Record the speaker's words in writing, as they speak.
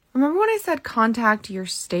I said contact your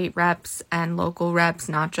state reps and local reps,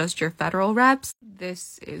 not just your federal reps?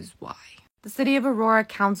 This is why. The City of Aurora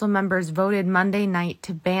council members voted Monday night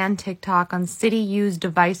to ban TikTok on city-used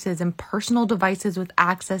devices and personal devices with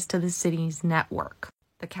access to the city's network.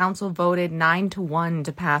 The council voted 9-1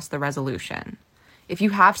 to pass the resolution. If you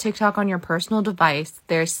have TikTok on your personal device,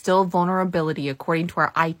 there's still vulnerability according to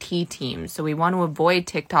our IT team, so we want to avoid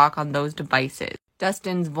TikTok on those devices,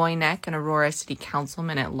 Dustin Zvoynek, an Aurora City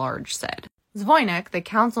Councilman at large, said. Zvoynek, the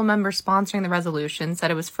council member sponsoring the resolution,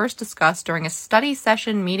 said it was first discussed during a study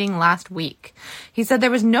session meeting last week. He said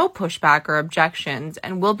there was no pushback or objections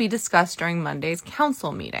and will be discussed during Monday's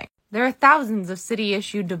council meeting. There are thousands of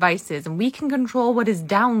city-issued devices, and we can control what is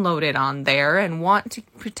downloaded on there and want to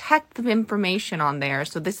protect the information on there,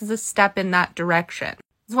 so this is a step in that direction.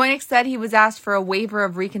 Zvoynek said he was asked for a waiver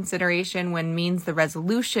of reconsideration when means the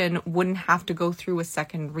resolution wouldn't have to go through a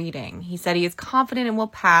second reading. He said he is confident it will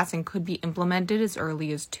pass and could be implemented as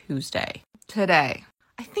early as Tuesday. Today.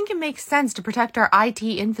 I think it makes sense to protect our IT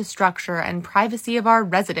infrastructure and privacy of our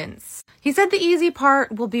residents. He said the easy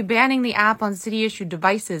part will be banning the app on city-issued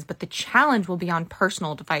devices, but the challenge will be on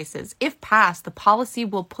personal devices. If passed, the policy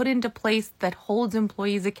will put into place that holds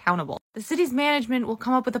employees accountable. The city's management will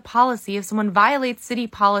come up with a policy if someone violates city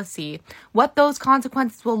policy. What those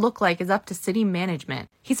consequences will look like is up to city management.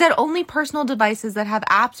 He said only personal devices that have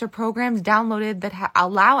apps or programs downloaded that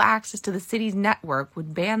allow access to the city's network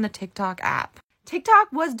would ban the TikTok app.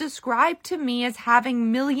 TikTok was described to me as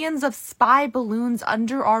having millions of spy balloons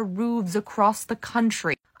under our roofs across the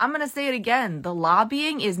country. I'm going to say it again. The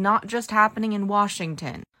lobbying is not just happening in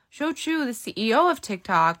Washington. Shou Chew, the CEO of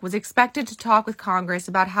TikTok, was expected to talk with Congress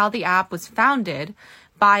about how the app was founded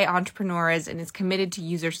by entrepreneurs and is committed to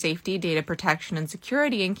user safety, data protection, and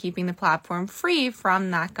security and keeping the platform free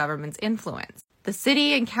from that government's influence. The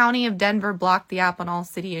city and county of Denver blocked the app on all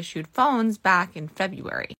city-issued phones back in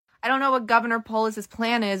February. I don't know what Governor Polis's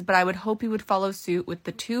plan is, but I would hope he would follow suit with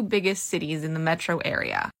the two biggest cities in the metro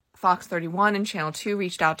area. Fox 31 and Channel 2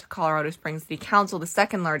 reached out to Colorado Springs City Council, the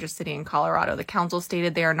second largest city in Colorado. The council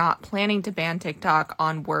stated they are not planning to ban TikTok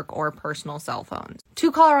on work or personal cell phones.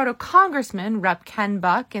 Two Colorado congressmen, Rep. Ken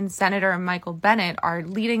Buck and Senator Michael Bennet, are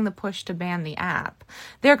leading the push to ban the app.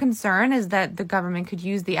 Their concern is that the government could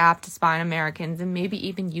use the app to spy on Americans and maybe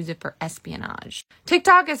even use it for espionage.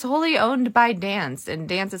 TikTok is wholly owned by Dance, and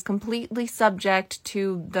Dance is completely subject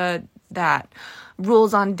to that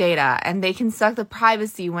rules on data, and they can suck the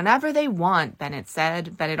privacy whenever they want, Bennett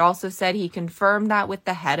said. Bennett also said he confirmed that with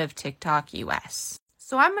the head of TikTok US.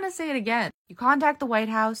 So I'm going to say it again. You contact the White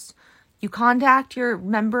House, you contact your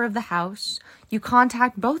member of the House, you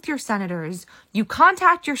contact both your senators, you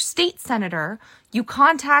contact your state senator, you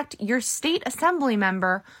contact your state assembly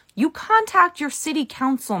member, you contact your city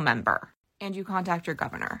council member, and you contact your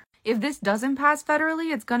governor. If this doesn't pass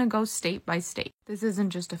federally, it's going to go state by state. This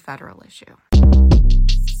isn't just a federal issue.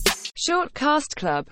 Shortcast Club